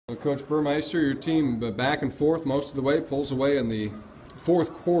Coach Burmeister, your team back and forth most of the way, pulls away in the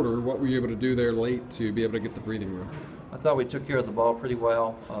fourth quarter. What were you able to do there late to be able to get the breathing room? I thought we took care of the ball pretty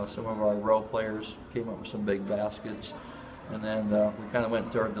well. Some of our role players came up with some big baskets. And then we kind of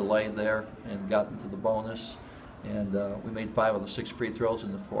went to our delay there and got into the bonus. And we made 5 of the 6 free throws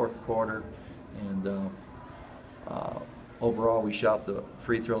in the fourth quarter. And overall, we shot the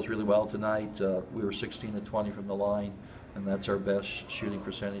free throws really well tonight. We were 16 to 20 from the line, and that's our best shooting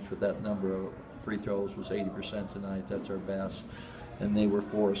percentage with that number of free throws was 80% tonight. That's our best. And they were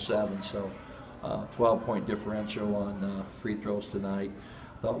 4 of 7, so 12-point differential on free throws tonight.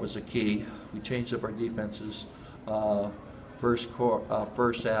 That was a key. We changed up our defenses. First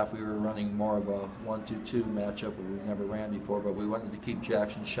half, we were running more of a 1-2-2 matchup that we've never ran before, but we wanted to keep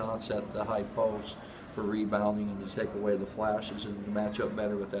Jackson's shots at the high post for rebounding and to take away the flashes and to match up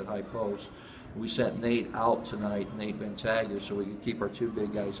better with that high post. We sent Nate out tonight, Nate Bentagger, so we could keep our 2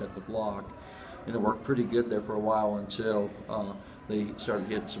 big guys at the block. And it worked pretty good there for a while until they started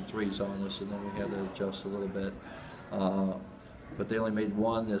hitting some threes on us, and then we had to adjust a little bit. But they only made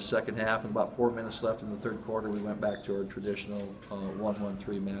 1 in the second half, and about 4 minutes left in the third quarter, we went back to our traditional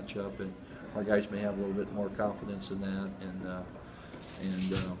 1-1-3 matchup, and our guys may have a little bit more confidence in that, and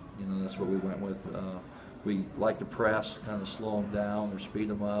you know, that's what we went with. We like to press, kind of slow them down or speed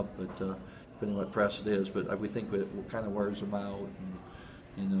them up, but depending on what press it is. But we think it kind of wears them out,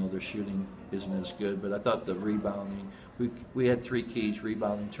 and you know, their shooting isn't as good. But I thought the rebounding, we had 3 keys: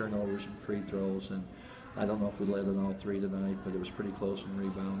 rebounding, turnovers, and free throws, and I don't know if we led on all 3 tonight, but it was pretty close in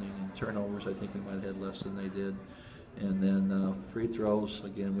rebounding. And turnovers, I think we might have had less than they did. And then free throws,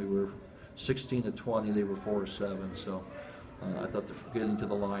 again, we were 16 to 20. They were 4 of 7. So I thought getting to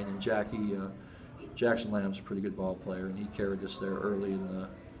the line. And Jackson Lamb's a pretty good ball player, and he carried us there early in the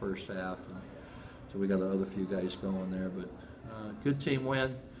first half. And so we got the other few guys going there. But good team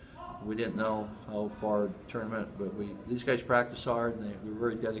win. We didn't know how far the tournament, but these guys practice hard, and we were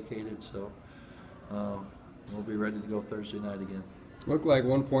very dedicated. So. We'll be ready to go Thursday night again. Looked like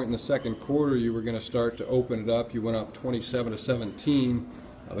one point in the second quarter you were going to start to open it up. You went up 27 to 17,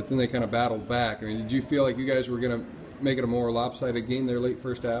 but then they kind of battled back. I mean, did you feel like you guys were going to make it a more lopsided game there late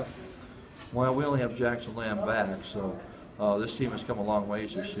first half? Well, we only have Jackson Lamb back, so this team has come a long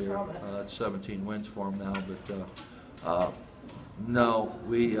ways this year. That's 17 wins for them now, but no,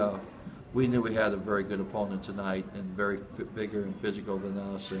 we knew we had a very good opponent tonight and very bigger and physical than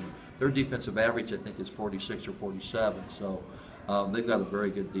us. And their defensive average, I think, is 46 or 47. So they've got a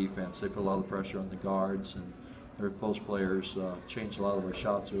very good defense. They put a lot of pressure on the guards, and their post players changed a lot of our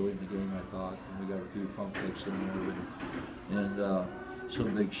shots early in the game, I thought. And we got a few pump fakes in there and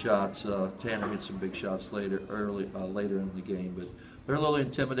some big shots. Tanner hit some big shots later in the game. But they're a little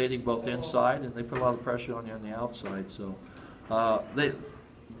intimidating both inside, and they put a lot of pressure on you on the outside. So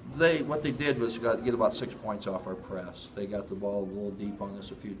what they did was get about 6 points off our press. They got the ball a little deep on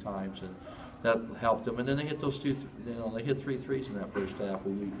us a few times, and that helped them. And then they hit those 2, they hit 3 threes in that first half,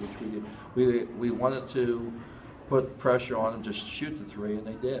 which we did. We wanted to put pressure on them, just shoot the 3, and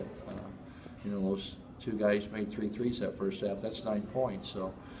they did. Those 2 guys made 3 threes that first half. That's 9 points.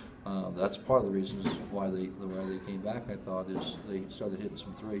 So that's part of the reasons why they came back, I thought, is they started hitting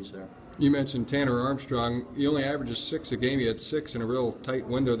some threes there. You mentioned Tanner Armstrong. He only averages 6 a game. He had 6 in a real tight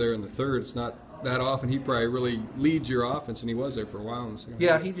window there in the third. It's not that often. He probably really leads your offense, and he was there for a while in the second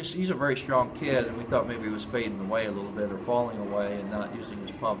half. He's a very strong kid, and we thought maybe he was fading away a little bit or falling away and not using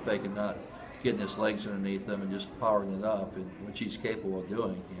his pump fake and not getting his legs underneath him and just powering it up, and which he's capable of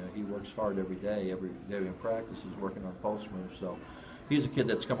doing. He works hard every day in practice. He's working on post moves. So he's a kid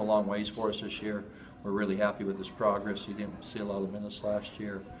that's come a long ways for us this year. We're really happy with his progress. He didn't see a lot of minutes last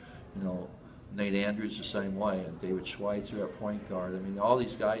year. Nate Andrews the same way, and David Schweitzer at point guard. I mean, all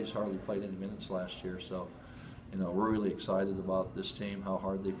these guys hardly played any minutes last year, so we're really excited about this team, how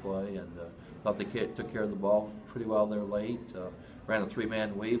hard they play, and thought they took care of the ball pretty well there late. Ran a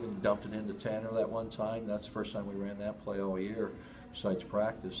 3-man weave and dumped it into Tanner that one time. That's the first time we ran that play all year, besides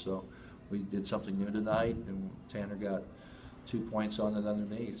practice. So we did something new tonight, and Tanner got 2 points on it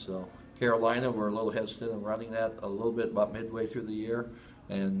underneath. So Carolina, we're a little hesitant in running that a little bit about midway through the year.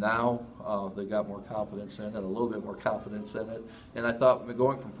 And now they got more confidence in it, a little bit more confidence in it. And I thought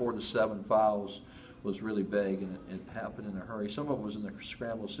going from 4 to 7 fouls was really big, and it happened in a hurry. Some of it was in the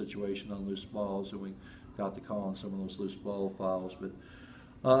scramble situation on loose balls, and we got to call on some of those loose ball fouls. But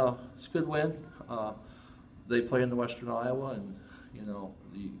it's a good win. They play in the Western Iowa, and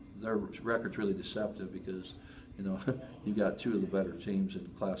their record's really deceptive because you've got 2 of the better teams in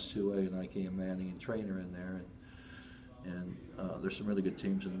Class 2A, and IKM Manning and Trainer in there. And there's some really good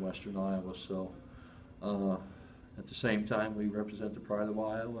teams in Western Iowa. So, at the same time, we represent the Pride of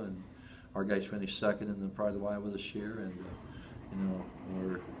Iowa, and our guys finished second in the Pride of Iowa this year, and you know,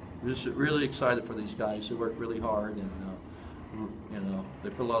 we're just really excited for these guys. They work really hard, and you know,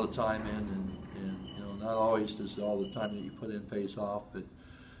 they put a lot of time in, and you know, not always does all the time that you put in pays off, but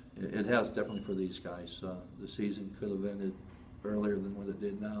it has definitely for these guys. The season could have ended earlier than what it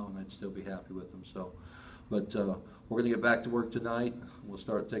did now, and I'd still be happy with them. So, but we're going to get back to work tonight. We'll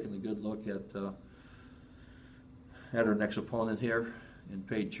start taking a good look at our next opponent here in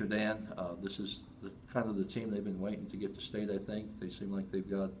Paige Jordan. This is kind of the team they've been waiting to get to state, I think. They seem like they've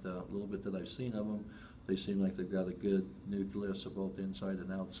got a little bit that I've seen of them. They seem like they've got a good nucleus of both inside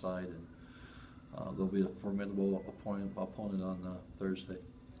and outside, and they'll be a formidable opponent on Thursday.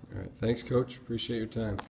 All right. Thanks, Coach. Appreciate your time.